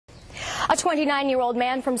A 29-year-old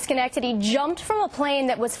man from Schenectady jumped from a plane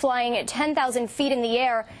that was flying at 10,000 feet in the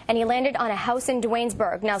air, and he landed on a house in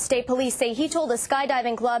Duanesburg. Now, state police say he told a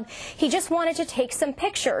skydiving club he just wanted to take some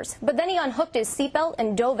pictures, but then he unhooked his seatbelt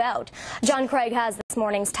and dove out. John Craig has this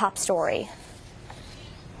morning's top story.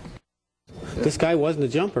 This guy wasn't a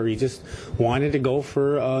jumper. He just wanted to go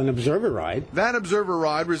for an observer ride. That observer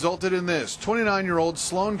ride resulted in this. 29-year-old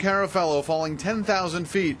Sloan Carafello falling 10,000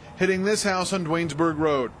 feet, hitting this house on Duanesburg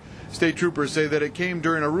Road. State troopers say that it came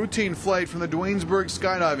during a routine flight from the Duanesburg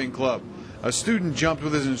Skydiving Club. A student jumped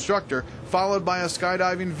with his instructor, followed by a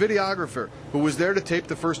skydiving videographer who was there to tape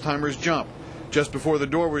the first-timer's jump. Just before the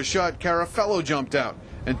door was shut, Carafello jumped out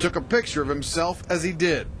and took a picture of himself as he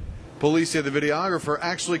did. Police say the videographer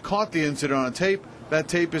actually caught the incident on a tape. That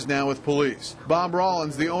tape is now with police. Bob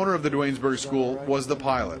Rollins, the owner of the Duanesburg school, was the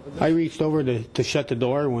pilot. I reached over to shut the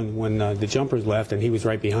door when the jumpers left, and he was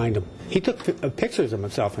right behind him. He took pictures of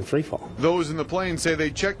himself in free fall. Those in the plane say they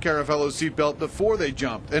checked Carafello's seatbelt before they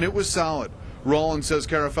jumped, and it was solid. Rollins says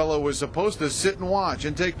Carafello was supposed to sit and watch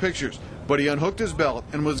and take pictures, but he unhooked his belt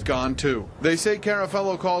and was gone too. They say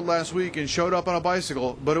Carafello called last week and showed up on a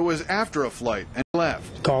bicycle, but it was after a flight and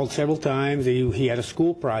left. Called several times. He had a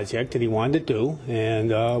school project that he wanted to do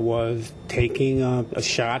and was taking a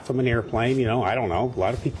shot from an airplane. You know, I don't know. A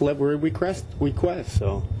lot of people have requests,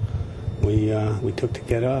 so we took to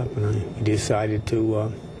get up, and we decided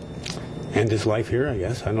to end his life here, I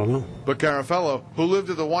guess. I don't know. But Carafello, who lived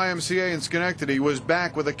at the YMCA in Schenectady, was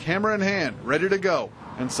back with a camera in hand, ready to go,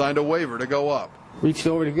 and signed a waiver to go up. Reached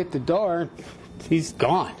over to get the door. He's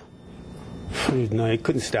gone. No, I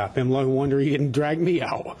couldn't stop him. No wonder he didn't drag me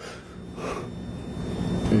out.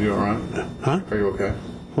 Are you all right? Huh? Are you okay?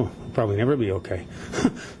 Oh, I'll probably never be okay.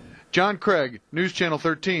 John Craig, News Channel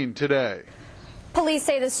 13 today. Police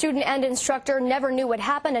say the student and instructor never knew what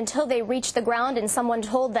happened until they reached the ground and someone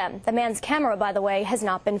told them. The man's camera, by the way, has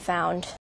not been found.